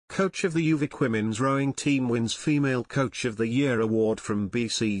coach of the UVic women's rowing team wins Female Coach of the Year award from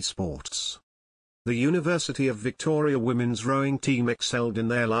BC Sports. The University of Victoria women's rowing team excelled in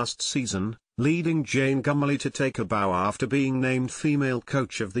their last season, leading Jane Gumley to take a bow after being named Female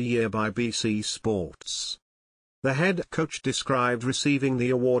Coach of the Year by BC Sports. The head coach described receiving the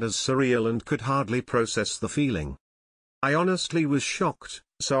award as surreal and could hardly process the feeling. "I honestly was shocked,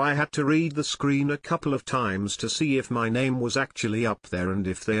 so I had to read the screen a couple of times to see if my name was actually up there and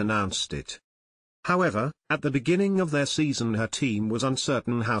if they announced it." However, at the beginning of their season her team was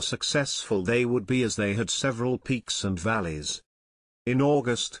uncertain how successful they would be as they had several peaks and valleys. In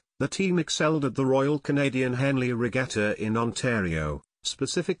August, the team excelled at the Royal Canadian Henley Regatta in Ontario,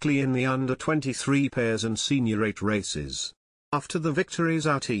 specifically in the under-23 pairs and Senior 8 races. After the victories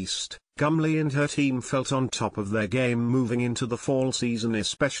out east, Gumley and her team felt on top of their game moving into the fall season,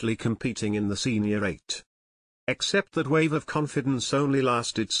 especially competing in the Senior 8. Except that wave of confidence only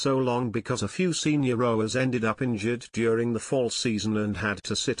lasted so long because a few senior rowers ended up injured during the fall season and had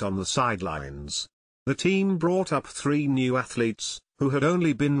to sit on the sidelines. The team brought up 3 new athletes, who had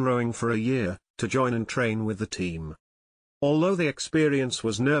only been rowing for a year, to join and train with the team. Although the experience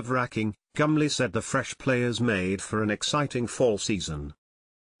was nerve-wracking, Gumley said the fresh players made for an exciting fall season.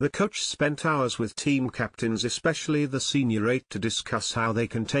 The coach spent hours with team captains, especially the Senior 8, to discuss how they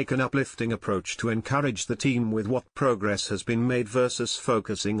can take an uplifting approach to encourage the team with what progress has been made versus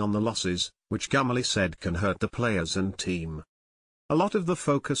focusing on the losses, which Gumley said can hurt the players and team. A lot of the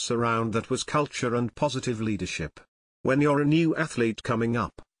focus around that was culture and positive leadership. When you're a new athlete coming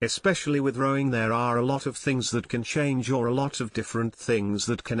up, especially with rowing, there are a lot of things that can change or a lot of different things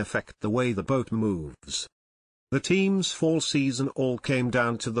that can affect the way the boat moves. The team's fall season all came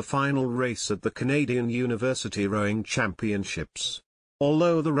down to the final race at the Canadian University Rowing Championships.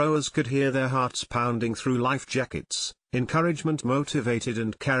 Although the rowers could hear their hearts pounding through life jackets, encouragement motivated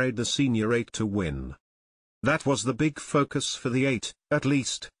and carried the Senior 8 to win. That was the big focus for the 8, at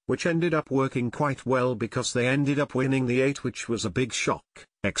least, which ended up working quite well because they ended up winning the 8, which was a big shock,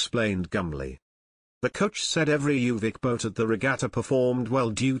 explained Gumley. The coach said every UVic boat at the regatta performed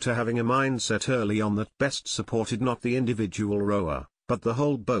well due to having a mindset early on that best supported not the individual rower, but the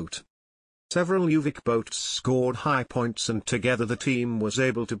whole boat. Several UVic boats scored high points and together the team was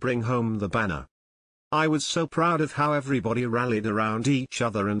able to bring home the banner. "I was so proud of how everybody rallied around each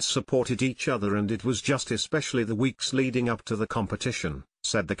other and supported each other, and it was just especially the weeks leading up to the competition,"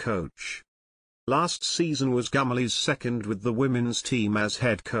 said the coach. Last season was Gumley's second with the women's team as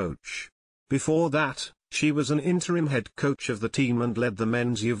head coach. Before that, she was an interim head coach of the team and led the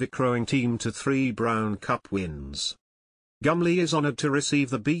men's UVic rowing team to 3 Brown Cup wins. Gumley is honored to receive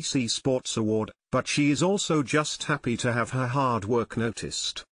the BC Sports Award, but she is also just happy to have her hard work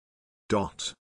noticed.